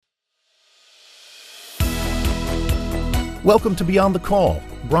Welcome to Beyond the Call,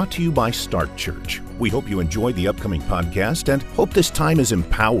 brought to you by Start Church. We hope you enjoy the upcoming podcast and hope this time is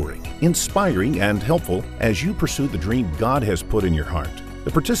empowering, inspiring, and helpful as you pursue the dream God has put in your heart. The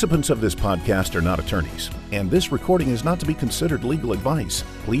participants of this podcast are not attorneys, and this recording is not to be considered legal advice.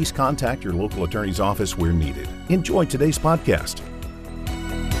 Please contact your local attorney's office where needed. Enjoy today's podcast.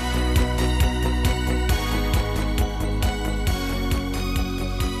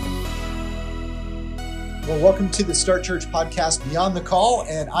 Well, welcome to the Start Church podcast, Beyond the Call,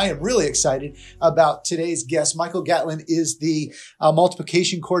 and I am really excited about today's guest. Michael Gatlin is the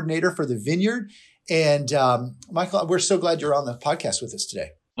multiplication coordinator for the Vineyard, and Michael, we're so glad you're on the podcast with us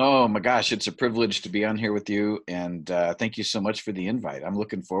today. Oh my gosh, it's a privilege to be on here with you, and thank you so much for the invite. I'm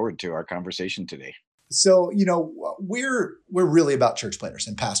looking forward to our conversation today. So, we're really about church planters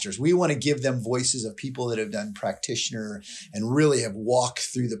and pastors. We want to give them voices of people that have done practitioner and really have walked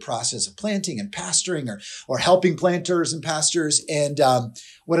through the process of planting and pastoring or helping planters and pastors. And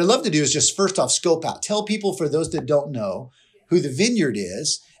what I'd love to do is just first off scope out, tell people, for those that don't know, who the Vineyard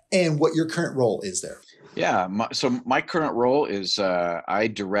is and what your current role is there. Yeah, my current role is I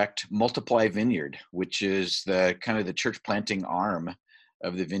direct Multiply Vineyard, which is the kind of the church planting arm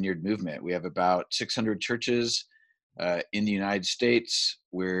of the Vineyard movement. We have about 600 churches in the United States.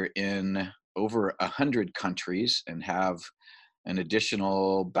 We're in over 100 countries and have an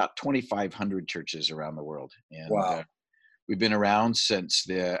additional about 2,500 churches around the world. And wow. We've been around since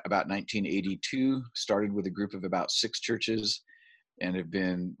about 1982, started with a group of about 6 churches and have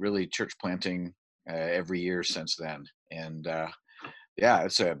been really church planting every year since then. And yeah,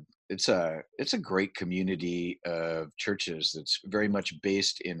 it's a great community of churches that's very much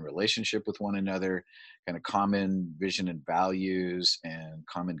based in relationship with one another, kind of common vision and values and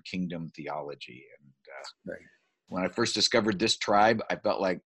common kingdom theology. And right. When I first discovered this tribe, I felt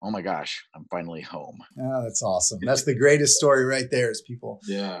like, oh my gosh, I'm finally home. Oh, that's awesome. That's the greatest story right there, is people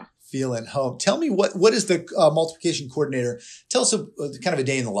feeling home. Tell me, what is the multiplication coordinator? Tell us kind of a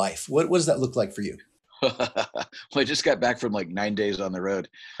day in the life. What does that look like for you? Well, I just got back from like 9 days on the road.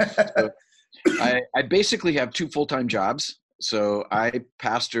 So I basically have 2 full-time jobs. So I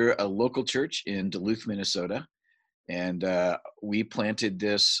pastor a local church in Duluth, Minnesota. And we planted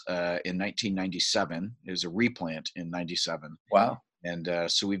this in 1997. It was a replant in 97. Wow. And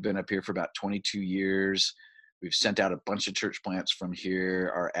so we've been up here for about 22 years. We've sent out a bunch of church plants from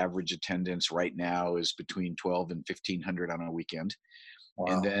here. Our average attendance right now is between 12 and 1,500 on a weekend.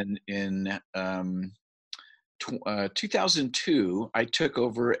 Wow. And then in 2002, I took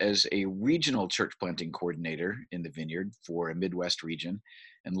over as a regional church planting coordinator in the Vineyard for a Midwest region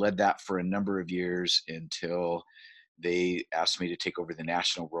and led that for a number of years until they asked me to take over the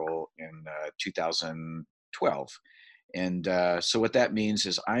national role in 2012. And so what that means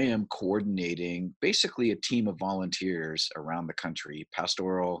is I am coordinating basically a team of volunteers around the country,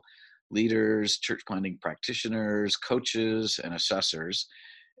 pastoral leaders, church planting practitioners, coaches, and assessors,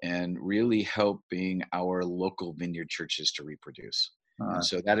 and really helping our local Vineyard churches to reproduce. And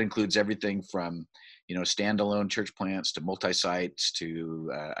so that includes everything from, standalone church plants to multi-sites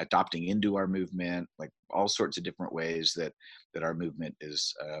to adopting into our movement, like all sorts of different ways that our movement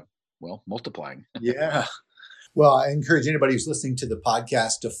is, multiplying. Yeah. Well, I encourage anybody who's listening to the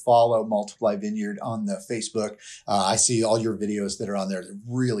podcast to follow Multiply Vineyard on the Facebook. I see all your videos that are on there. They're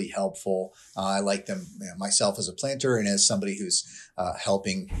really helpful. I like them myself as a planter and as somebody who's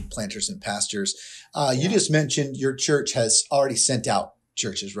helping planters and pastors. You just mentioned your church has already sent out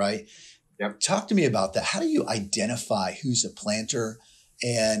churches, right? Yep. Talk to me about that. How do you identify who's a planter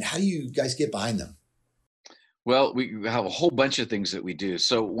and how do you guys get behind them? Well, we have a whole bunch of things that we do.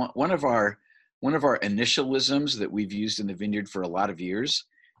 So one of our initialisms that we've used in the Vineyard for a lot of years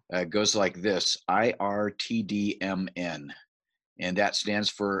goes like this: IRTDMN. And that stands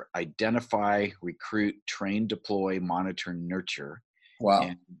for Identify, Recruit, Train, Deploy, Monitor, Nurture. Wow.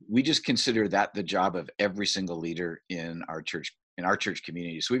 And we just consider that the job of every single leader in our church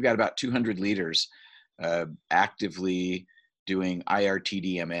community. So we've got about 200 leaders actively doing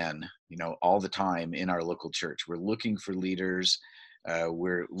IRTDMN, all the time in our local church. We're looking for leaders.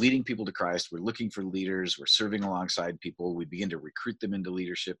 We're leading people to Christ. We're looking for leaders. We're serving alongside people. We begin to recruit them into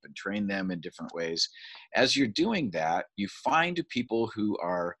leadership and train them in different ways. As you're doing that, you find people who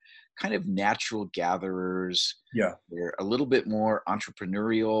are kind of natural gatherers. Yeah. They're a little bit more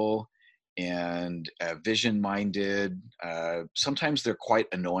entrepreneurial and vision-minded. Sometimes they're quite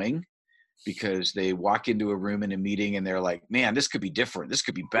annoying. because they walk into a room in a meeting and they're like, man, this could be different. This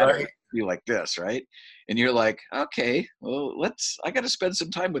could be better. Right. It could be like this, right? And you're like, okay, well, I got to spend some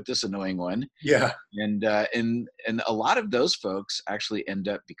time with this annoying one. Yeah. And a lot of those folks actually end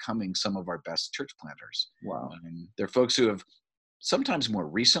up becoming some of our best church planters. Wow. They're folks who have sometimes more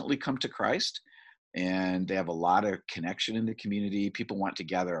recently come to Christ, and they have a lot of connection in the community. People want to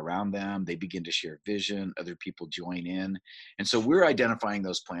gather around them. They begin to share vision. Other people join in. And so we're identifying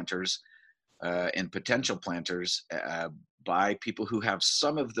those planters and potential planters by people who have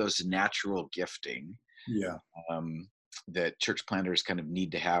some of those natural gifting that church planters kind of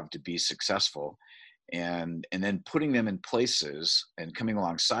need to have to be successful. And then putting them in places and coming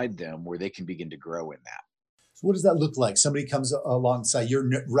alongside them where they can begin to grow in that. So what does that look like? Somebody comes alongside, you're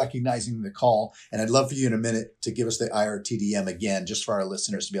recognizing the call, and I'd love for you in a minute to give us the IRTDM again, just for our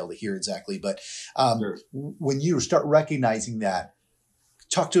listeners to be able to hear exactly. But Sure. When you start recognizing that,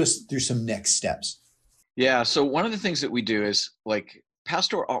 talk to us through some next steps. Yeah. So one of the things that we do is like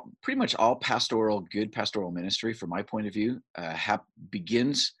pretty much all good pastoral ministry, from my point of view,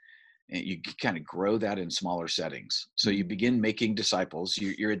 begins, and you kind of grow that in smaller settings. So you begin making disciples.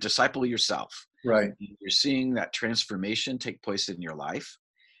 You're a disciple yourself. Right. You're seeing that transformation take place in your life.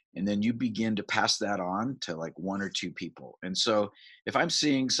 And then you begin to pass that on to like one or two people. And so if I'm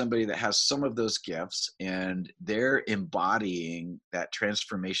seeing somebody that has some of those gifts and they're embodying that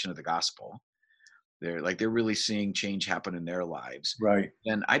transformation of the gospel, they're really seeing change happen in their lives. Right.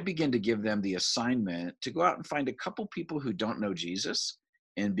 Then I begin to give them the assignment to go out and find a couple people who don't know Jesus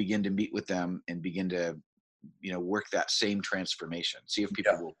and begin to meet with them and begin to, work that same transformation. See if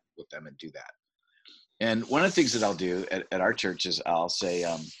people will work with them and do that. And one of the things that I'll do at our church is I'll say,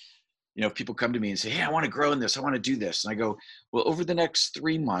 if people come to me and say, hey, I want to grow in this, I want to do this. And I go, well, over the next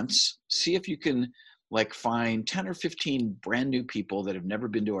 3 months, see if you can like find 10 or 15 brand new people that have never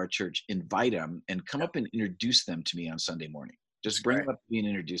been to our church, invite them and come up and introduce them to me on Sunday morning. Just bring them up to me and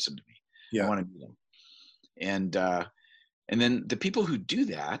introduce them to me. Yeah. I want to meet them. And then the people who do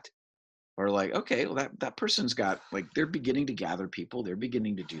that are like, okay, well, that person's got, like, they're beginning to gather people. They're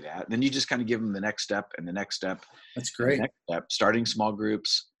beginning to do that. And then you just kind of give them the next step and the next step. That's great. The next step, starting small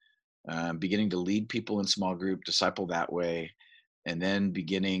groups, beginning to lead people in small group, disciple that way, and then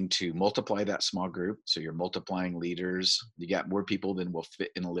beginning to multiply that small group. So you're multiplying leaders. You got more people than will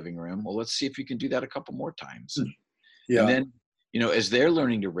fit in a living room. Well, let's see if you can do that a couple more times. Yeah. And then, as they're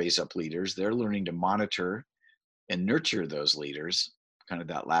learning to raise up leaders, they're learning to monitor and nurture those leaders, kind of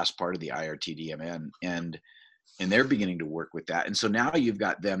that last part of the IRTDMN, and they're beginning to work with that. And so now you've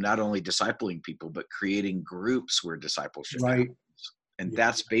got them not only discipling people, but creating groups where discipleship happens. And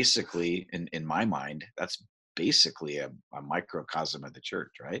that's basically, in my mind, that's basically a microcosm of the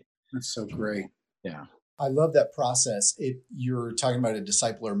church, right? That's so great. Yeah. I love that process. You're talking about a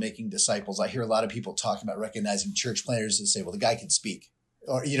disciple or making disciples. I hear a lot of people talking about recognizing church planners and say, well, the guy can speak.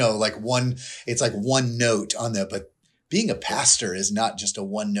 Or, it's like one note on that. But being a pastor is not just a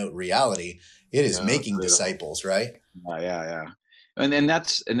one note reality. It is making disciples, right? Yeah. And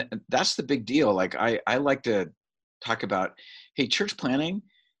that's the big deal. Like I like to talk about, hey, church planning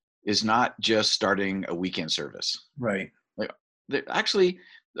is not just starting a weekend service. Right. Like actually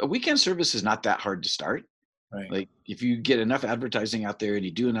a weekend service is not that hard to start. Right. Like if you get enough advertising out there and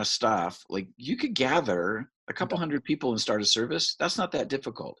you do enough stuff, like you could gather a couple hundred people and start a service. That's not that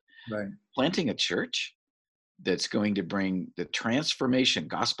difficult. Right. Planting a church that's going to bring the transformation,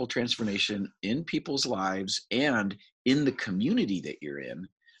 gospel transformation in people's lives and in the community that you're in,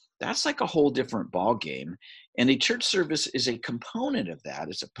 that's like a whole different ball game. And a church service is a component of that.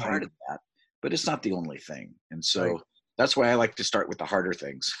 It's a part of that, but it's not the only thing. And so that's why I like to start with the harder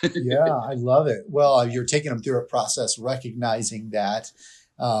things. Yeah, I love it. Well, you're taking them through a process, recognizing that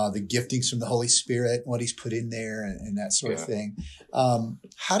the giftings from the Holy Spirit, what he's put in there and that sort of thing.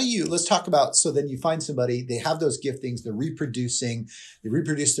 Let's talk about, so then you find somebody, they have those giftings, they reproduce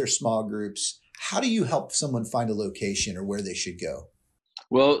their small groups. How do you help someone find a location or where they should go?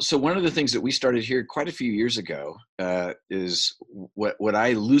 Well, so one of the things that we started here quite a few years ago is what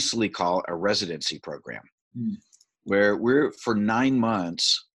I loosely call a residency program, where we're for 9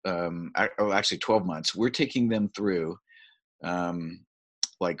 months, actually 12 months, we're taking them through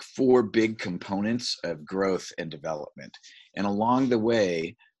like 4 big components of growth and development. And along the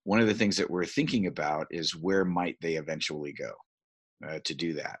way, one of the things that we're thinking about is where might they eventually go to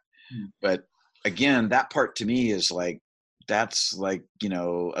do that. But again, that part to me is like, that's like,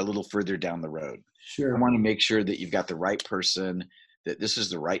 a little further down the road. Sure. I want to make sure that you've got the right person, that this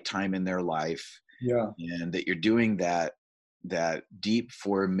is the right time in their life. Yeah. And that you're doing that deep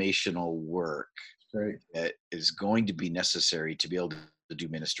formational work that is going to be necessary to be able to do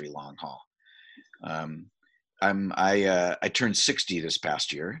ministry long haul. I turned 60 this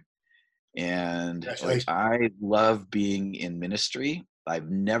past year, and like Congratulations. I love being in ministry. I've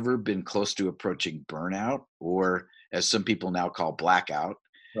never been close to approaching burnout, or as some people now call blackout.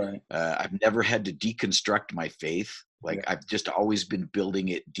 Right. I've never had to deconstruct my faith. Like Yeah. I've just always been building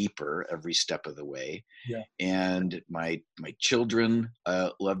it deeper every step of the way. Yeah. And my children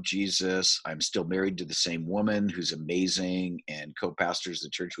love Jesus. I'm still married to the same woman who's amazing and co-pastors the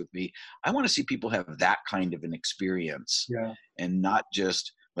church with me. I want to see people have that kind of an experience, Yeah. and not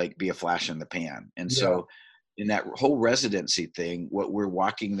just like be a flash in the pan. And Yeah. so in that whole residency thing, what we're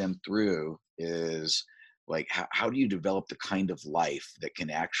walking them through is like how do you develop the kind of life that can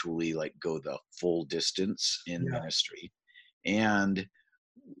actually like go the full distance in Yeah. ministry, and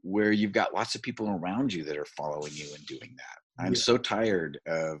where you've got lots of people around you that are following you and doing that. I'm Yeah. so tired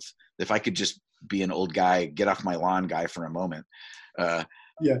of, if I could just be an old guy, get off my lawn guy for a moment. Yeah.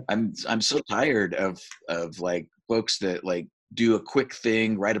 I'm so tired of like folks that like do a quick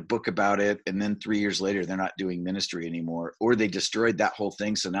thing, write a book about it, and then 3 years later they're not doing ministry anymore, or they destroyed that whole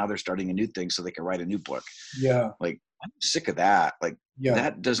thing, so now they're starting a new thing so they can write a new book. Yeah. Like I'm sick of that. Like Yeah.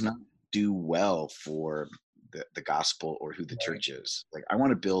 that does not do well for the gospel or who the Right. church is. Like I want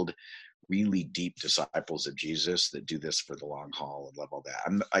to build really deep disciples of Jesus that do this for the long haul and love all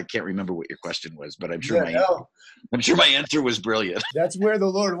that. I can't remember what your question was, but I'm sure I'm sure my answer was brilliant. That's where the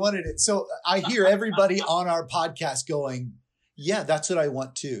Lord wanted it. So I hear everybody on our podcast going, yeah, that's what I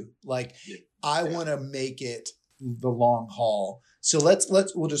want too. Like I want to make it the long haul. So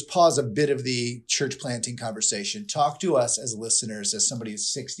we'll just pause a bit of the church planting conversation. Talk to us as listeners, as somebody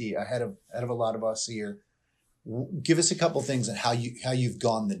who's 60 ahead of a lot of us here. Give us a couple things on how you've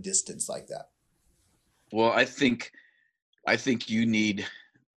gone the distance like that. Well, I think you need,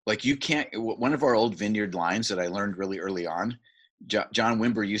 like, you can't, one of our old Vineyard lines that I learned really early on, John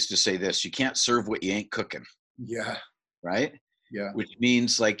Wimber used to say this: you can't serve what you ain't cooking. Yeah. Right. Yeah. Which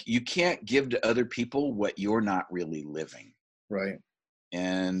means like you can't give to other people what you're not really living. Right.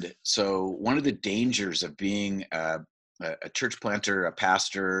 And so one of the dangers of being a church planter, a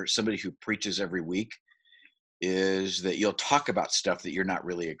pastor, somebody who preaches every week, is that you'll talk about stuff that you're not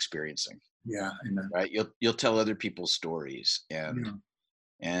really experiencing. Yeah. Amen. Right. You'll tell other people's stories,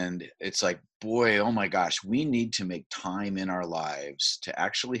 and it's like, boy, oh my gosh, we need to make time in our lives to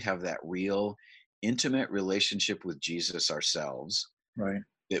actually have that real intimate relationship with Jesus ourselves. Right.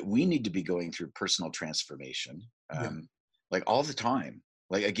 That we need to be going through personal transformation, like all the time.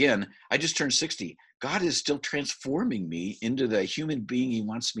 Like, again, I just turned 60. God is still transforming me into the human being he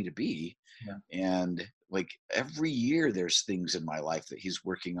wants me to be. Yeah. And like every year there's things in my life that he's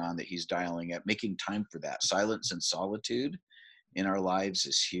working on, that he's dialing at. Making time for that. Silence and solitude in our lives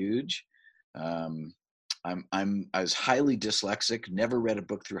is huge. I was highly dyslexic, never read a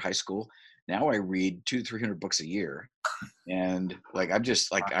book through high school. Now I read 200-300 books a year, and like I'm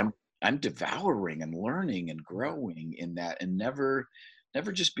just like I'm devouring and learning and growing in that, and never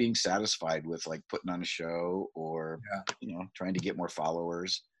just being satisfied with like putting on a show or trying to get more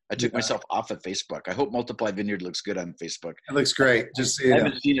followers. I took myself off of Facebook. I hope Multiply Vineyard looks good on Facebook. It looks great. I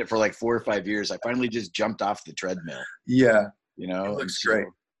haven't seen it for like 4 or 5 years. I finally just jumped off the treadmill. Yeah. It looks great.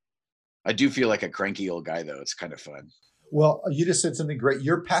 I do feel like a cranky old guy though. It's kind of fun. Well, you just said something great.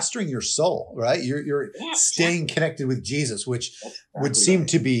 You're pastoring your soul, right? You're staying connected with Jesus, which would seem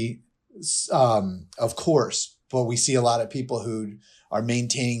to be, of course, but we see a lot of people who are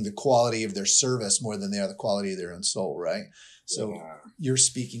maintaining the quality of their service more than they are the quality of their own soul, right? So you're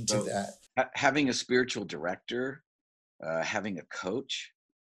speaking to that. Having a spiritual director, having a coach,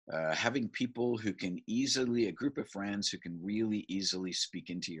 having people who can a group of friends who can really easily speak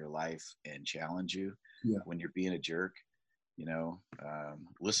into your life and challenge you when you're being a jerk,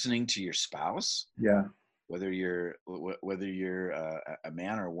 listening to your spouse, whether you're a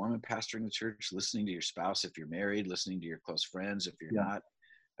man or a woman pastoring the church, listening to your spouse if you're married, listening to your close friends if you're not,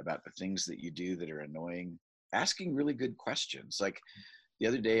 about the things that you do that are annoying, asking really good questions. Like the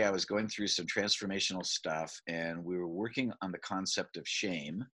other day I was going through some transformational stuff, and we were working on the concept of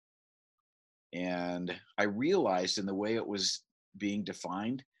shame. And I realized in the way it was being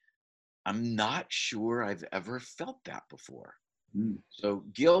defined, I'm not sure I've ever felt that before. So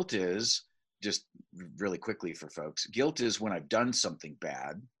guilt is, just really quickly for folks, guilt is when I've done something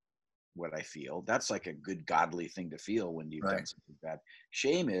bad, what I feel. That's like a good godly thing to feel when you've done something bad.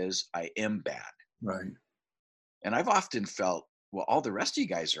 Shame is I am bad. Right. And I've often felt, well, all the rest of you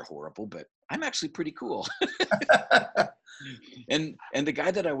guys are horrible, but I'm actually pretty cool. And the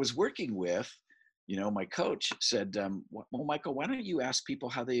guy that I was working with, my coach said, well, Michael, why don't you ask people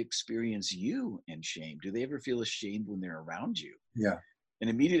how they experience you in shame? Do they ever feel ashamed when they're around you? Yeah. And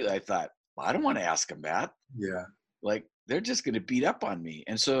immediately I thought, Well, I don't want to ask them that. Yeah. Like, they're just going to beat up on me.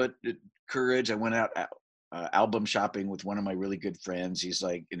 And so courage, I went out album shopping with one of my really good friends. He's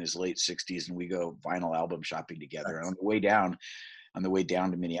like in his late 60s, and we go vinyl album shopping together. And on the way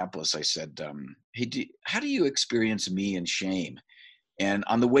down to Minneapolis, I said, hey, how do you experience me and shame? And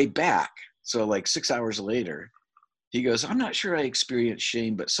on the way back, so like 6 hours later, he goes, I'm not sure I experience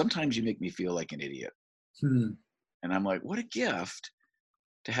shame, but sometimes you make me feel like an idiot. And I'm like, what a gift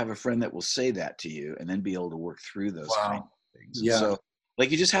to have a friend that will say that to you and then be able to work through those kind of things. Yeah. So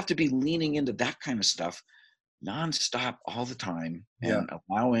like, you just have to be leaning into that kind of stuff nonstop all the time, and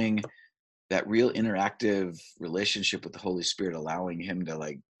allowing that real interactive relationship with the Holy Spirit, allowing him to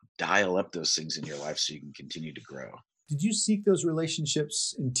like dial up those things in your life so you can continue to grow. Did you seek those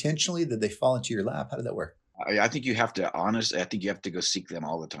relationships intentionally? Did they fall into your lap? How did that work? I think you have to I think you have to go seek them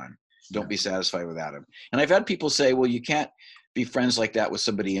all the time. Don't be satisfied without them. And I've had people say, well, you can't be friends like that with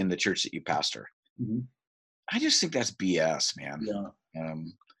somebody in the church that you pastor. I just think that's BS, man.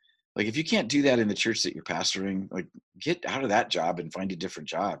 Like, if you can't do that in the church that you're pastoring, like, get out of that job and find a different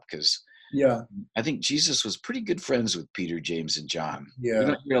job. Because I think Jesus was pretty good friends with Peter, James, and John. You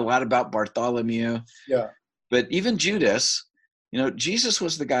don't hear a lot about Bartholomew. But even Judas, Jesus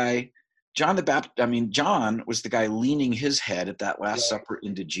was the guy. John was the guy leaning his head at that Last Supper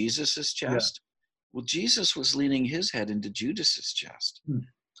into Jesus's chest. Well, Jesus was leaning his head into Judas's chest.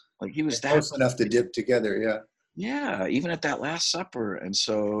 Like, he was that close enough to dip together. Yeah, even at that Last Supper. And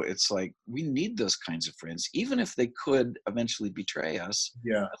so it's like, we need those kinds of friends, even if they could eventually betray us.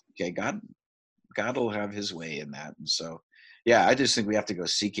 Okay, God will have his way in that. And so, I just think we have to go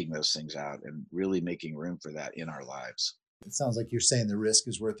seeking those things out and really making room for that in our lives. It sounds like you're saying the risk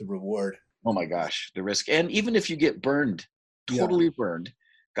is worth the reward. Oh my gosh, the risk. And even if you get burned, totally burned,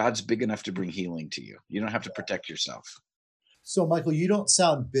 God's big enough to bring healing to you. You don't have to protect yourself. So, Michael, you don't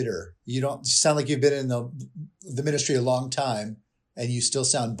sound bitter. You don't sound like you've been in the ministry a long time, and you still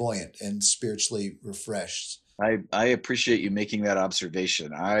sound buoyant and spiritually refreshed. I appreciate you making that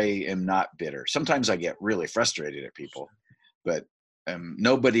observation. I am not bitter. Sometimes I get really frustrated at people, but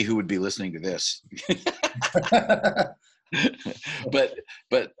nobody who would be listening to this.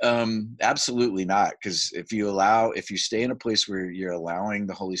 but absolutely not. Because if you stay in a place where you're allowing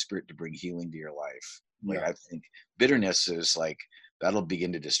the Holy Spirit to bring healing to your life, I think bitterness is like, that'll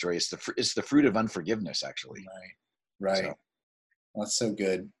begin to destroy. It's the fruit of unforgiveness, actually. Right. So, that's so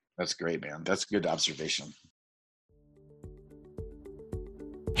good. That's great, man. That's a good observation.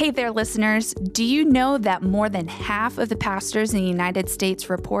 Hey there, listeners. Do you know that more than half of the pastors in the United States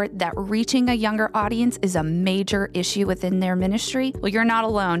report that reaching a younger audience is a major issue within their ministry? Well, you're not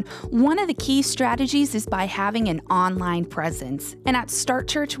alone. One of the key strategies is by having an online presence. And at Start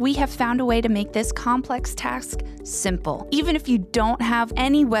Church, we have found a way to make this complex task simple. Even if you don't have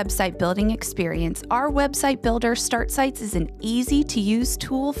any website building experience, our website builder, StartSites, is an easy-to-use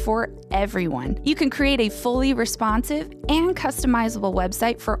tool for everyone. You can create a fully responsive and customizable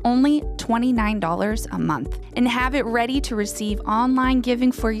website for only $29 a month and have it ready to receive online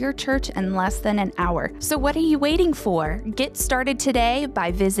giving for your church in less than an hour. So what are you waiting for? Get started today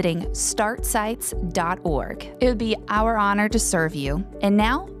by visiting startsites.org. It would be our honor to serve you. And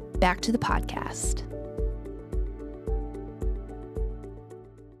now, back to the podcast.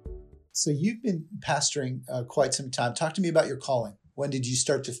 So you've been pastoring quite some time. Talk to me about your calling. When did you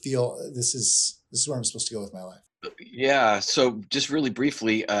start to feel this is where I'm supposed to go with my life? Yeah. So just really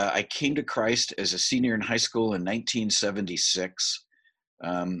briefly, I came to Christ as a senior in high school in 1976.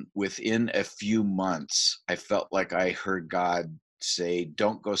 Within a few months, I felt like I heard God say,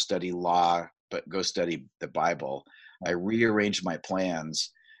 don't go study law, but go study the Bible. I rearranged my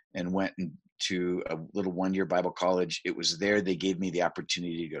plans and went to a little one-year Bible college. It was there they gave me the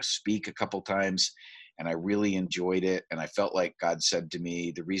opportunity to go speak a couple times, and I really enjoyed it. And I felt like God said to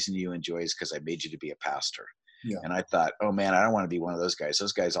me, the reason you enjoy is because I made you to be a pastor. Yeah. And I thought, oh man, I don't want to be one of those guys.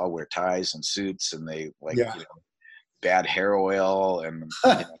 Those guys all wear ties and suits, and they bad hair oil. And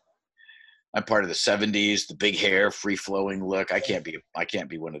I'm part of the 70s, the big hair, free flowing look. I can't be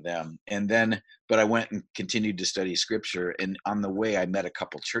one of them. And then, but I went and continued to study scripture. And on the way, I met a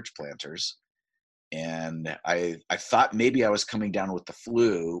couple church planters. And I thought maybe I was coming down with the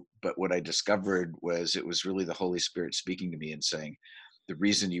flu, but what I discovered was it was really the Holy Spirit speaking to me and saying, the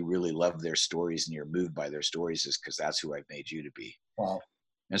reason you really love their stories and you're moved by their stories is because that's who I've made you to be. Wow.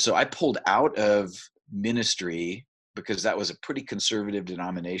 And so I pulled out of ministry because that was a pretty conservative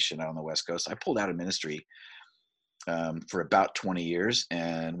denomination out on the West Coast. I pulled out of ministry for about 20 years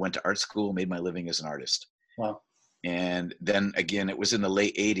and went to art school, made my living as an artist. Wow. And then again, it was in the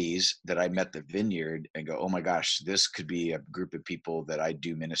late 80s that I met the Vineyard and go, oh my gosh, this could be a group of people that I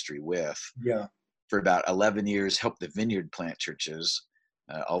do ministry with. Yeah. For about 11 years, helped the Vineyard plant churches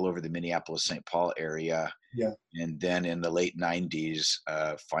all over the Minneapolis, St. Paul area. Yeah. And then in the late 90s,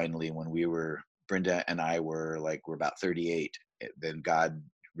 finally, when Brenda and I were about 38, then God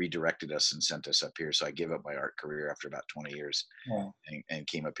redirected us and sent us up here. So I gave up my art career after about 20 years. Wow. and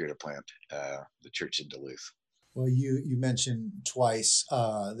came up here to plant the church in Duluth. Well, you mentioned twice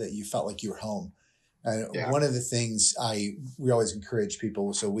that you felt like you were home. Yeah. One of the things we always encourage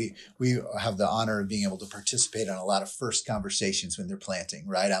people. So we have the honor of being able to participate on a lot of first conversations when they're planting.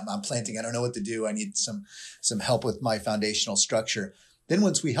 Right? I'm planting. I don't know what to do. I need some help with my foundational structure. Then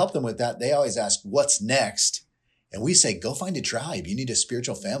once we help them with that, they always ask, "What's next?" And we say, "Go find a tribe. You need a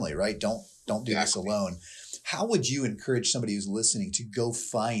spiritual family. Right? Don't do this alone." How would you encourage somebody who's listening to go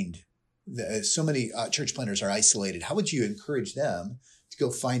find? So many church planters are isolated. How would you encourage them to go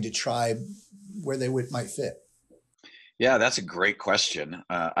find a tribe where they might fit? Yeah, that's a great question.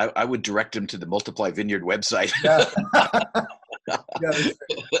 I would direct them to the Multiply Vineyard website. Yeah.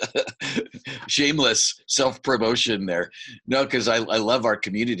 Shameless self-promotion there. No, because I love our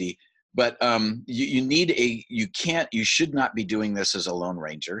community. But you should not be doing this as a lone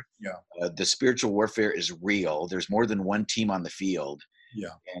ranger. Yeah. The spiritual warfare is real. There's more than one team on the field.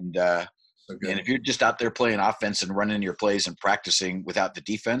 Yeah. And if you're just out there playing offense and running your plays and practicing without the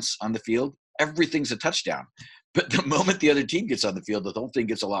defense on the field, everything's a touchdown. But the moment the other team gets on the field, the whole thing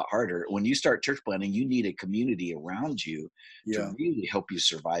gets a lot harder. When you start church planting, you need a community around you to really help you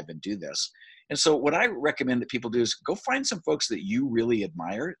survive and do this. And so what I recommend that people do is go find some folks that you really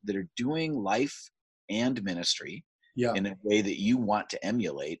admire that are doing life and ministry in a way that you want to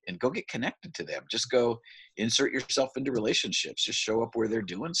emulate, and go get connected to them. Just go insert yourself into relationships. Just show up where they're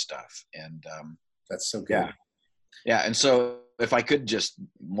doing stuff. And that's so good. Yeah. And so if I could, just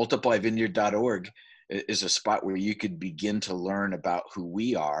multiplyvineyard.org is a spot where you could begin to learn about who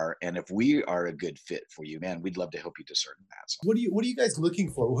we are. And if we are a good fit for you, man, we'd love to help you discern that. So. What are you guys looking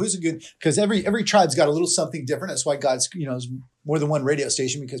for? Well, who's a good, because every tribe's got a little something different. That's why God's, is more than one radio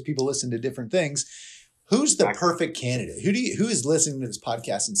station, because people listen to different things. Who's the perfect candidate? Who is listening to this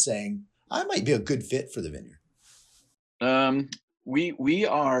podcast and saying, I might be a good fit for the Vineyard? We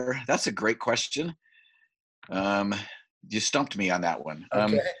are, that's a great question. You stumped me on that one.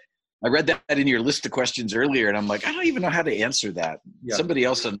 Okay. I read that in your list of questions earlier, and I'm like, I don't even know how to answer that. Yeah. Somebody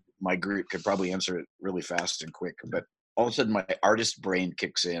else in my group could probably answer it really fast and quick, but all of a sudden my artist brain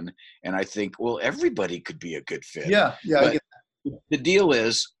kicks in, and I think, well, everybody could be a good fit. Yeah. The deal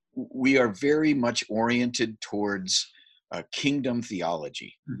is, we are very much oriented towards kingdom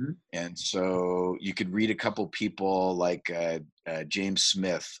theology. Mm-hmm. And so you could read a couple people like James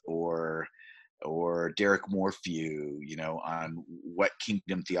Smith or Derek Morphew, on what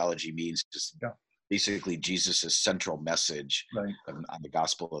kingdom theology means. Just basically Jesus' central message on the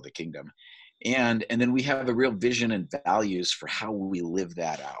gospel of the kingdom. And then we have a real vision and values for how we live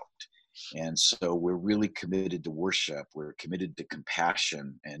that out. And so we're really committed to worship. We're committed to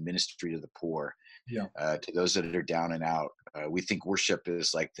compassion and ministry to the poor, to those that are down and out. We think worship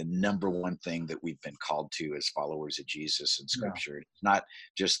is like the number one thing that we've been called to as followers of Jesus in Scripture. Yeah. It's not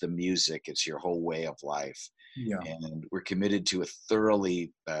just the music, it's your whole way of life. Yeah. And we're committed to a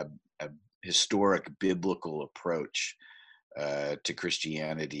thoroughly a historic biblical approach to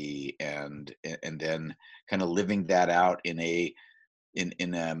Christianity, and then kind of living that out in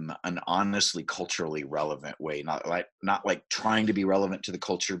an honestly culturally relevant way, not like trying to be relevant to the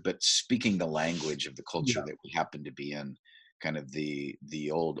culture, but speaking the language of the culture that we happen to be in, kind of the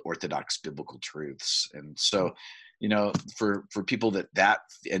old Orthodox biblical truths. And so, for people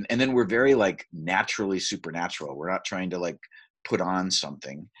and then we're very like naturally supernatural. We're not trying to like put on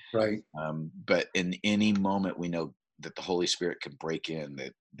something, right? But in any moment, we know that the Holy Spirit can break in,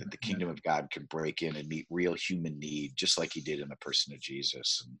 that the kingdom of God can break in and meet real human need, just like he did in the person of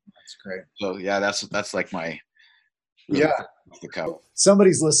Jesus. And that's great. So that's like my, the cup.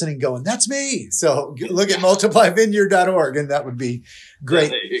 Somebody's listening going, that's me. So look at multiplyvineyard.org, and that would be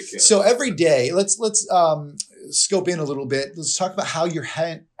great. So every day, let's scope in a little bit. Let's talk about how you're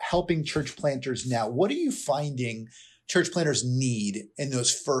helping church planters now. What are you finding church planters need in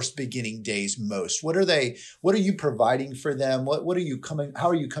those first beginning days most? What are you providing for them? How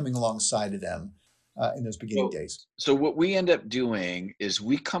are you coming alongside of them in those beginning days? So what we end up doing is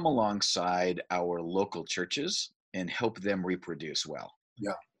we come alongside our local churches and help them reproduce well.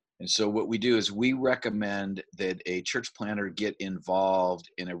 Yeah. And so what we do is we recommend that a church planter get involved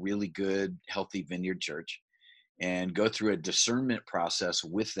in a really good, healthy vineyard church and go through a discernment process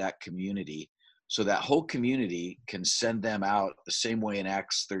with that community, so that whole community can send them out the same way in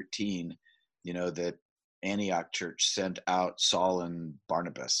Acts 13, that Antioch church sent out Saul and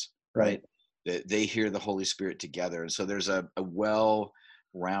Barnabas, right? That they hear the Holy Spirit together. And so there's a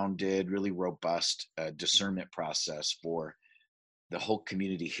well-rounded, really robust discernment process for the whole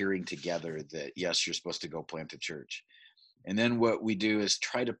community hearing together that, yes, you're supposed to go plant a church. And then what we do is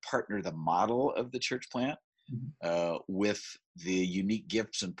try to partner the model of the church plant with the unique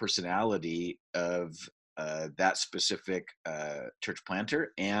gifts and personality of that specific church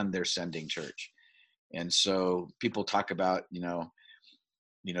planter and their sending church. And so people talk about,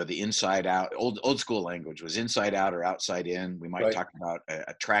 the inside out, old school language was inside out or outside in. We might talk about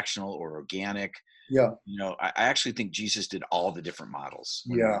attractional or organic. Yeah. I actually think Jesus did all the different models.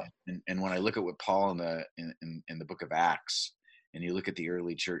 And when I look at what Paul in the book of Acts, and you look at the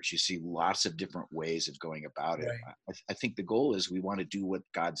early church, you see lots of different ways of going about it. I think the goal is we want to do what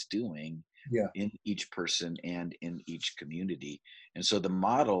God's doing in each person and in each community. And so the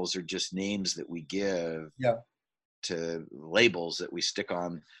models are just names that we give to labels that we stick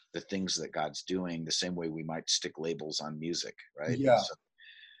on the things that God's doing, the same way we might stick labels on music, right? Yeah. So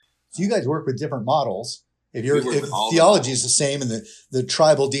you guys work with different models. If if theology is the same and the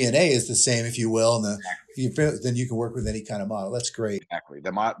tribal DNA is the same, if you will, and then you can work with any kind of model. That's great. Exactly.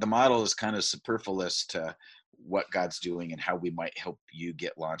 The model is kind of superfluous to what God's doing and how we might help you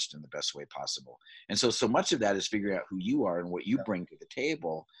get launched in the best way possible. And so much of that is figuring out who you are and what you bring to the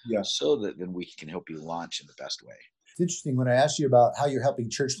table, so that then we can help you launch in the best way. It's interesting. When I asked you about how you're helping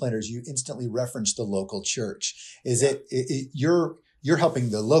church planters, you instantly referenced the local church. Is it you're helping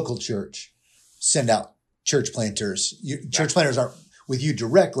the local church send out church planters? Church planters aren't with you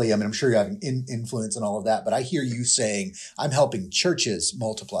directly. I mean, I'm sure you're having influence and all of that, but I hear you saying, I'm helping churches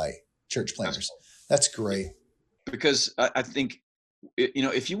multiply church planters. That's great. Because I think,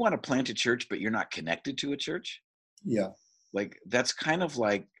 if you want to plant a church, but you're not connected to a church, like that's kind of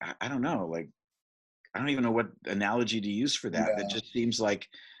like, I don't know, like, I don't even know what analogy to use for that. That just seems like,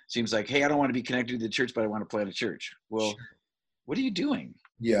 hey, I don't want to be connected to the church, but I want to plant a church. Well, what are you doing?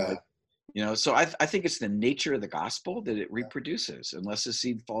 So I think it's the nature of the gospel that it reproduces. Unless the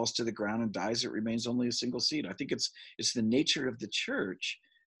seed falls to the ground and dies, it remains only a single seed. I think it's the nature of the church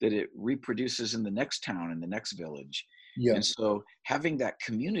that it reproduces in the next town, in the next village. And so having that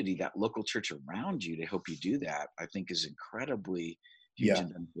community, that local church around you to help you do that, I think is incredibly huge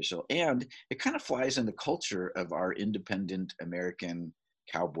and beneficial. And it kind of flies in the culture of our independent American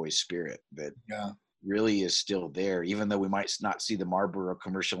cowboy spirit that really is still there, even though we might not see the Marlboro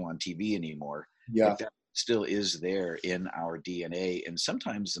commercial on TV anymore. Like that still is there in our DNA, and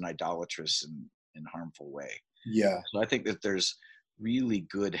sometimes an idolatrous and harmful way. So I think that there's really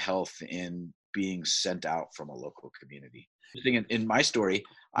good health in being sent out from a local community. In my story,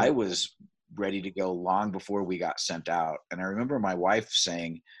 I was ready to go long before we got sent out. And I remember my wife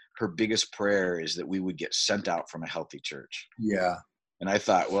saying her biggest prayer is that we would get sent out from a healthy church. And I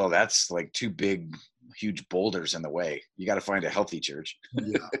thought, well, that's like two big, huge boulders in the way. You got to find a healthy church.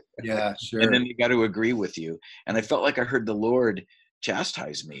 Sure. And then you got to agree with you. And I felt like I heard the Lord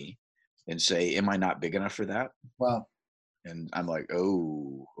chastise me and say, am I not big enough for that? Wow. And I'm like,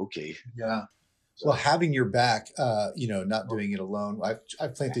 oh, okay. Well, having your back, not doing it alone.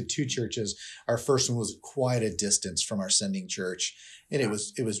 I've planted two churches. Our first one was quite a distance from our sending church, and it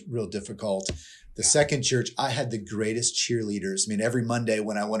was real difficult. The second church, I had the greatest cheerleaders. I mean, every Monday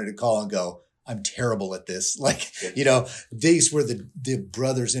when I wanted to call and go, I'm terrible at this. Like, these were the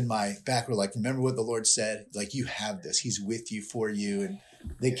brothers in my back were like, remember what the Lord said? Like, you have this. He's with you, for you. And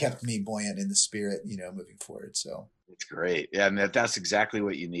they kept me buoyant in the spirit, moving forward. So. It's great. Yeah, and that's exactly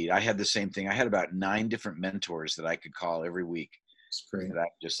what you need. I had the same thing. I had about 9 different mentors that I could call every week. It's great. That I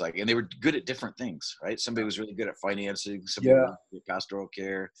just and they were good at different things, right? Somebody was really good at financing, somebody was good at pastoral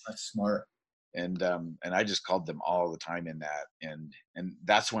care. That's smart. And I just called them all the time in that. And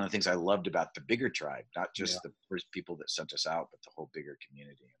that's one of the things I loved about the bigger tribe, not just the first people that sent us out, but the whole bigger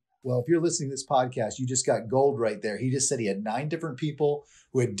community. Well, if you're listening to this podcast, you just got gold right there. He just said he had 9 different people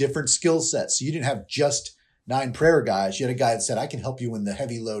who had different skill sets. So you didn't have just 9 prayer guys. You had a guy that said, I can help you when the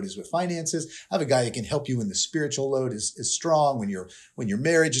heavy load is with finances. I have a guy that can help you when the spiritual load is strong, when your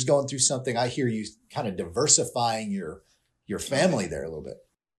marriage is going through something. I hear you kind of diversifying your family there a little bit.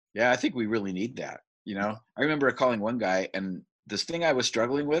 Yeah, I think we really need that. I remember calling one guy, and this thing I was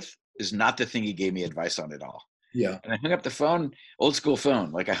struggling with is not the thing he gave me advice on at all. Yeah. And I hung up the phone, old school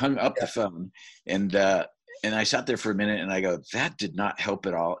phone. Like I hung up the phone, and I sat there for a minute, and I go, that did not help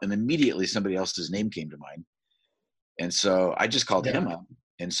at all. And immediately somebody else's name came to mind. And so I just called him up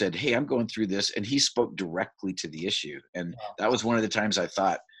and said, hey, I'm going through this. And he spoke directly to the issue. And that was one of the times I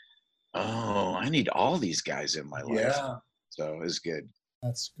thought, oh, I need all these guys in my life. Yeah. So it was good.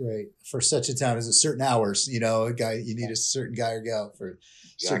 That's great. For such a time as a certain hours, a guy, you need a certain guy or gal for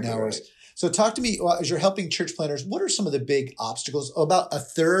certain Exactly hours. right. So talk to me, as you're helping church planners, what are some of the big obstacles? About a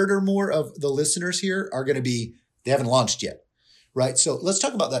third or more of the listeners here are going to be, they haven't launched yet, right? So let's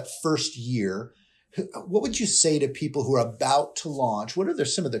talk about that first year. What would you say to people who are about to launch? What are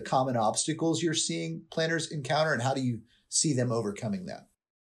some of the common obstacles you're seeing planners encounter, and how do you see them overcoming that?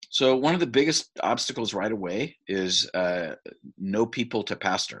 So one of the biggest obstacles right away is no people to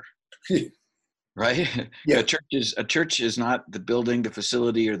pastor. Right? Yeah. A church is not the building, the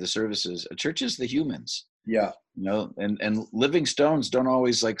facility, or the services. A church is the humans. Yeah. And living stones don't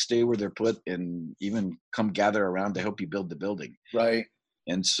always like stay where they're put and even come gather around to help you build the building. Right.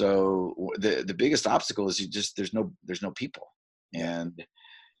 And so the biggest obstacle is there's no people. And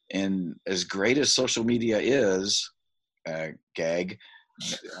as great as social media is, Gag,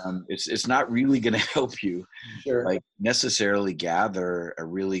 it's not really going to help you like necessarily gather a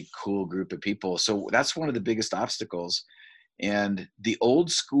really cool group of people. So that's one of the biggest obstacles. And the old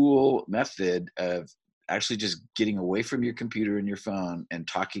school method of actually just getting away from your computer and your phone and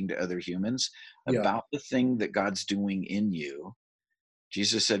talking to other humans about the thing that God's doing in you.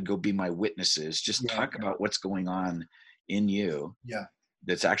 Jesus said, go be my witnesses. Just talk about what's going on in you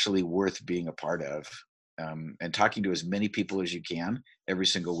that's actually worth being a part of. And talking to as many people as you can every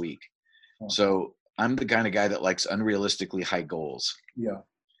single week. So I'm the kind of guy that likes unrealistically high goals. Yeah.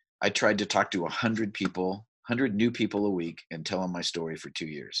 I tried to talk to 100 new people a week and tell them my story for 2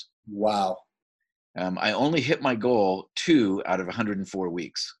 years. Wow. I only hit my goal 2 out of 104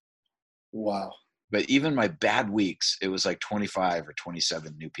 weeks. Wow. But even my bad weeks, it was like 25 or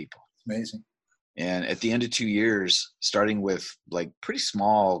 27 new people. Amazing. And at the end of 2 years, starting with like pretty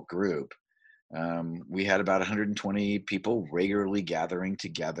small group, we had about 120 people regularly gathering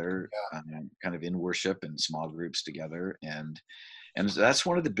together, kind of in worship and small groups together. And that's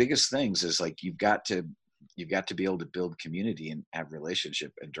one of the biggest things is like, you've got to be able to build community and have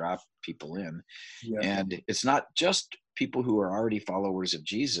relationship and draw people in. And it's not just people who are already followers of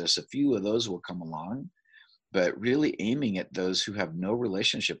Jesus. A few of those will come along, but really aiming at those who have no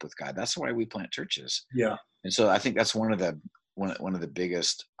relationship with God. That's why we plant churches. Yeah. And so I think that's one of the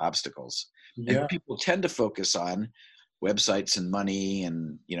biggest obstacles. And people tend to focus on websites and money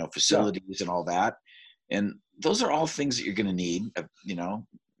and, facilities and all that. And those are all things that you're going to need,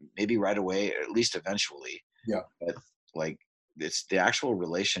 maybe right away, or at least eventually. Yeah. But like, it's the actual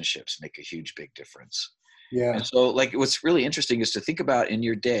relationships make a huge, big difference. Yeah. And so like, what's really interesting is to think about in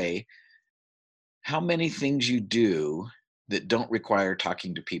your day, how many things you do that don't require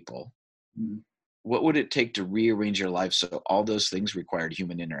talking to people. Mm-hmm. What would it take to rearrange your life so all those things required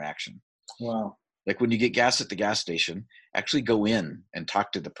human interaction? Wow. Like when you get gas at the gas station, actually go in and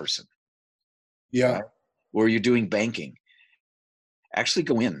talk to the person. Yeah. Right? Or you're doing banking, actually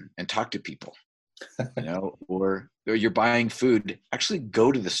go in and talk to people, or you're buying food, actually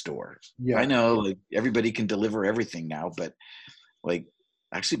go to the store. Yeah. I know like everybody can deliver everything now, but like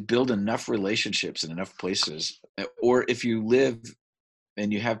actually build enough relationships in enough places. Or if you live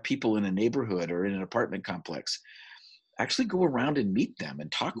and you have people in a neighborhood or in an apartment complex, actually go around and meet them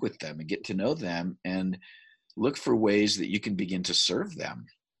and talk with them and get to know them and look for ways that you can begin to serve them.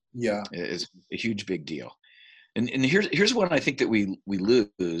 Yeah. It's a huge, big deal. And here's one I think that we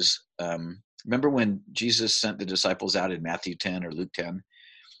lose. Remember when Jesus sent the disciples out in Matthew 10 or Luke 10?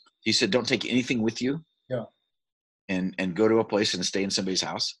 He said, don't take anything with you. Yeah. And go to a place and stay in somebody's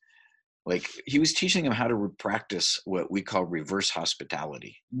house. Like he was teaching them how to practice what we call reverse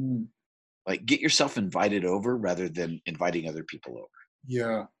hospitality. Mm. Like get yourself invited over rather than inviting other people over.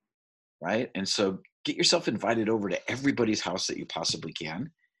 Yeah. Right. And so get yourself invited over to everybody's house that you possibly can.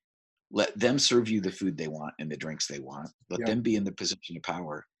 Let them serve you the food they want and the drinks they want. Let them be in the position of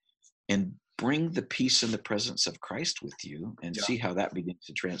power and bring the peace and the presence of Christ with you and see how that begins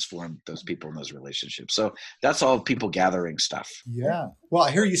to transform those people and those relationships. So that's all people gathering stuff. Yeah. Well,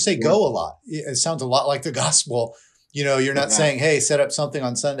 I hear you say go a lot. It sounds a lot like the gospel. You're not saying, hey, set up something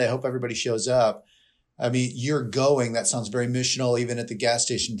on Sunday. I hope everybody shows up. I mean, you're going. That sounds very missional, even at the gas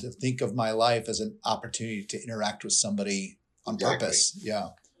station, to think of my life as an opportunity to interact with somebody on purpose. Yeah.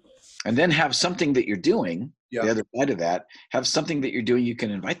 And then have something that you're doing, the other side of that, have something that you're doing you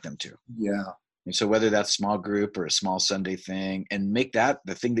can invite them to. Yeah. And so whether that's small group or a small Sunday thing, and make that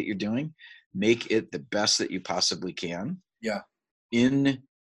the thing that you're doing, make it the best that you possibly can. Yeah. In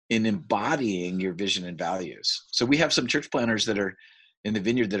embodying your vision and values. So we have some church planners that are in the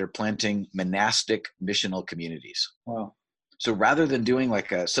Vineyard that are planting monastic missional communities. Wow. So rather than doing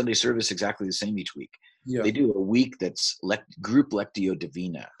like a Sunday service exactly the same each week, Yeah. They do a week that's group Lectio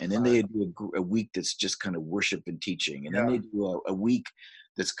Divina, and then they do a week that's just kind of worship and teaching, and then they do a week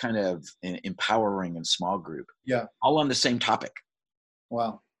that's kind of empowering and small group, all on the same topic.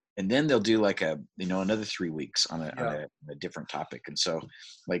 Wow. And then they'll do like another 3 weeks on a different topic. And so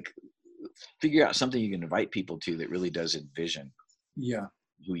like figure out something you can invite people to that really does envision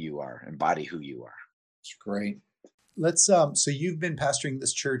who you are, embody who you are. It's great. Let's so you've been pastoring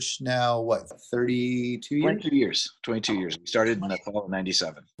this church now, what, 32 years? 22 years. We started in the fall of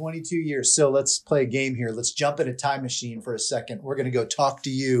 97. 22 years. So let's play a game here. Let's jump in a time machine for a second. We're going to go talk to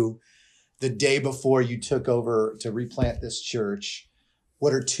you the day before you took over to replant this church.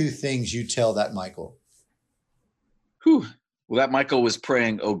 What are 2 things you tell that Michael? Whew. Well, that Michael was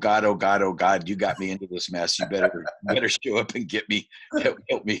praying, oh God, oh God, oh God, you got me into this mess. You better show up and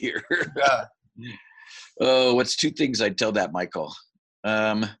help me here. Oh, what's 2 things I'd tell that Michael?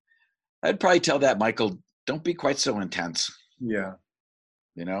 I'd probably tell that Michael, don't be quite so intense. Yeah.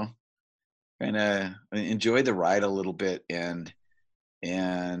 You know, and enjoy the ride a little bit and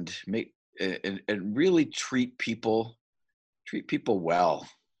make and really treat people well.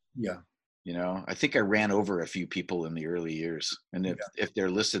 Yeah. You know, I think I ran over a few people in the early years, and if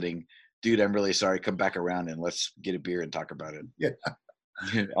they're listening, dude, I'm really sorry. Come back around and let's get a beer and talk about it. Yeah.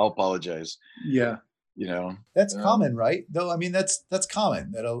 I'll apologize. Yeah. You know, that's common, right? Though, I mean, that's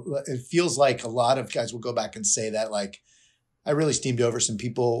common. It feels like a lot of guys will go back and say that, like, I really steamed over some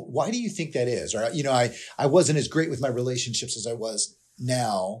people. Why do you think that is? Or, you know, I wasn't as great with my relationships as I was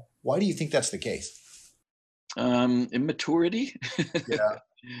now. Why do you think that's the case? Immaturity. Yeah.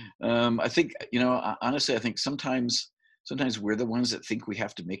 I think, you know, honestly, I think sometimes we're the ones that think we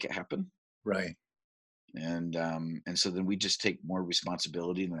have to make it happen. Right. And so then we just take more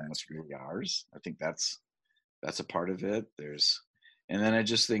responsibility than what's really ours. I think that's a part of it. And then I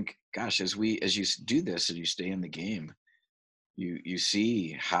just think, gosh, as you do this and you stay in the game, you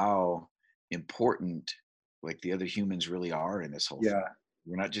see how important like the other humans really are in this whole thing.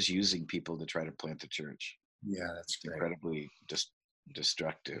 We're not just using people to try to plant the church. Yeah, that's great. Incredibly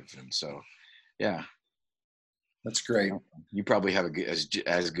destructive. And so, yeah. That's great. You probably have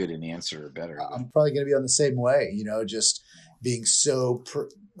as good an answer or better. I'm probably going to be on the same way, you know, just being so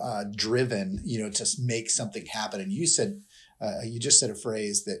driven, you know, to make something happen. And you just said a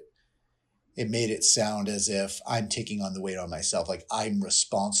phrase that it made it sound as if I'm taking on the weight on myself. Like I'm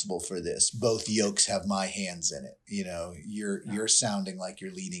responsible for this. Both yokes have my hands in it. You know, you're sounding like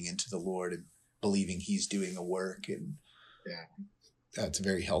you're leaning into the Lord and believing He's doing a work, and that's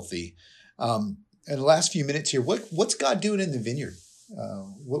very healthy. In the last few minutes here, what's God doing in the vineyard?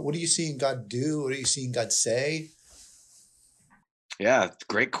 What are you seeing God do? What are you seeing God say? Yeah,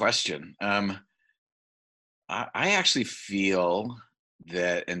 great question. I actually feel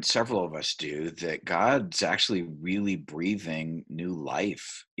that, and several of us do, that God's actually really breathing new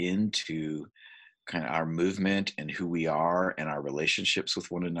life into kind of our movement and who we are and our relationships with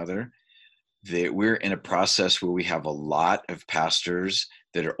one another. That we're in a process where we have a lot of pastors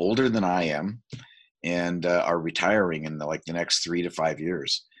that are older than I am and are retiring in the next 3 to 5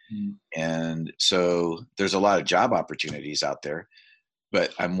 years. And so there's a lot of job opportunities out there,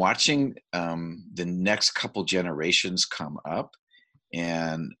 but I'm watching the next couple generations come up,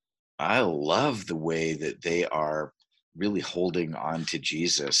 and I love the way that they are really holding on to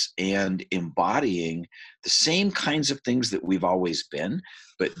Jesus and embodying the same kinds of things that we've always been,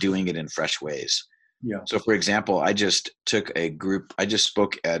 but doing it in fresh ways. Yeah. So for example, I just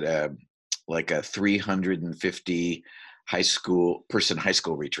spoke at a 350 high school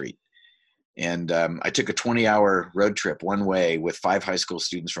retreat. And I took a 20-hour road trip one way with 5 high school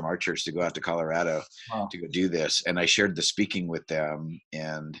students from our church to go out to Colorado to go do this. And I shared the speaking with them,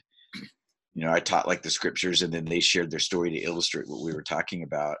 and, you know, I taught like the scriptures, and then they shared their story to illustrate what we were talking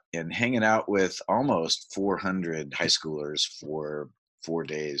about, and hanging out with almost 400 high schoolers for 4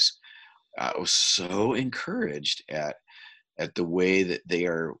 days. I was so encouraged at the way that they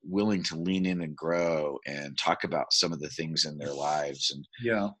are willing to lean in and grow and talk about some of the things in their lives.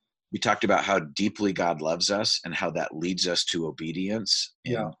 And we talked about how deeply God loves us and how that leads us to obedience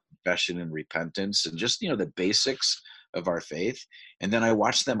and confession and repentance and just, you know, the basics of our faith. And then I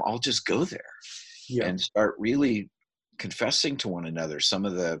watched them all just go there and start really confessing to one another some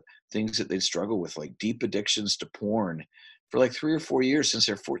of the things that they'd struggle with, like deep addictions to porn for like 3 or 4 years since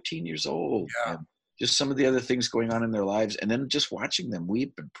they're 14 years old. And just some of the other things going on in their lives. And then just watching them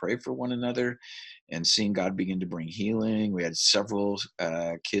weep and pray for one another and seeing God begin to bring healing. We had several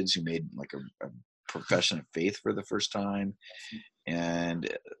kids who made like a profession of faith for the first time.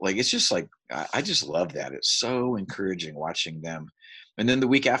 And like, it's just like, I just love that. It's so encouraging watching them And then the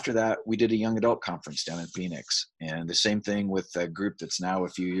week after that, we did a young adult conference down in Phoenix, and the same thing with a group that's now a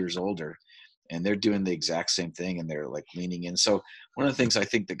few years older, and they're doing the exact same thing, and they're like leaning in. So one of the things I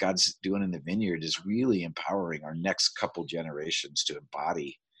think that God's doing in the Vineyard is really empowering our next couple generations to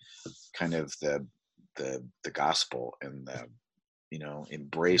embody kind of the gospel and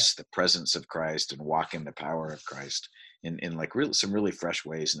embrace the presence of Christ and walk in the power of Christ in like some really fresh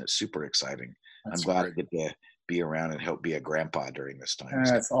ways, and it's super exciting. I'm glad I get to be around and help be a grandpa during this time.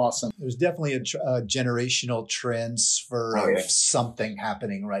 That's awesome. There's definitely a generational transfer of something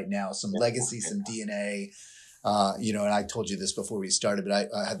happening right now, some legacy, some DNA. And I told you this before we started, but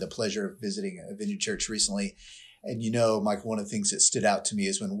I had the pleasure of visiting a Vineyard Church recently. And Mike, one of the things that stood out to me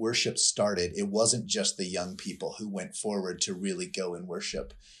is when worship started, it wasn't just the young people who went forward to really go and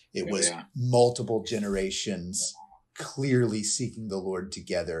worship. It was multiple generations clearly seeking the Lord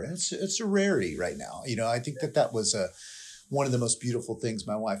together. And it's a rarity right now. I think that was one of the most beautiful things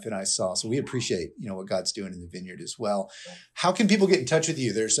my wife and I saw. So we appreciate, what God's doing in the Vineyard as well. How can people get in touch with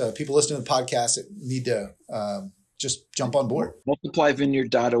you? There's people listening to the podcast that need to just jump on board.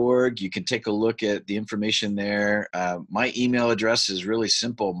 Multiplyvineyard.org. You can take a look at the information there. My email address is really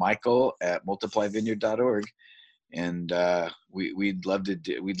simple, michael@multiplyvineyard.org. And we'd love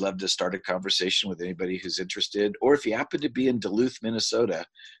to start a conversation with anybody who's interested. Or if you happen to be in Duluth, Minnesota,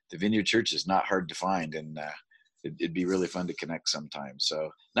 the Vineyard Church is not hard to find, and it'd be really fun to connect sometime. So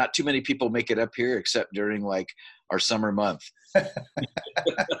not too many people make it up here except during like our summer month.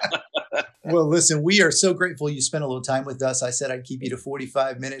 Well, listen, we are so grateful you spent a little time with us. I said I'd keep you to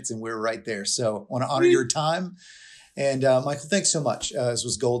 45 minutes, and we're right there. So I want to honor your time. And Michael, thanks so much. This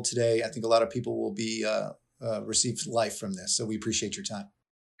was gold today. I think a lot of people will be receive life from this. So we appreciate your time.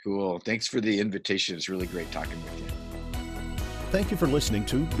 Cool. Thanks for the invitation. It's really great talking with you. Thank you for listening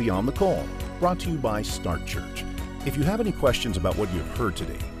to Beyond the Call, brought to you by Start Church. If you have any questions about what you've heard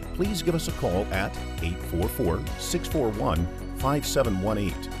today, please give us a call at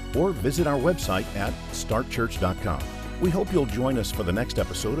 844-641-5718 or visit our website at startchurch.com. We hope you'll join us for the next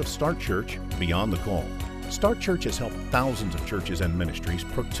episode of Start Church Beyond the Call. Start Church has helped thousands of churches and ministries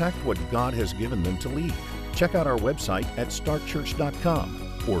protect what God has given them to lead. Check out our website at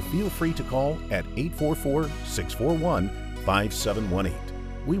startchurch.com or feel free to call at 844-641-5718.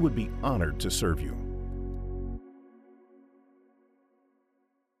 We would be honored to serve you.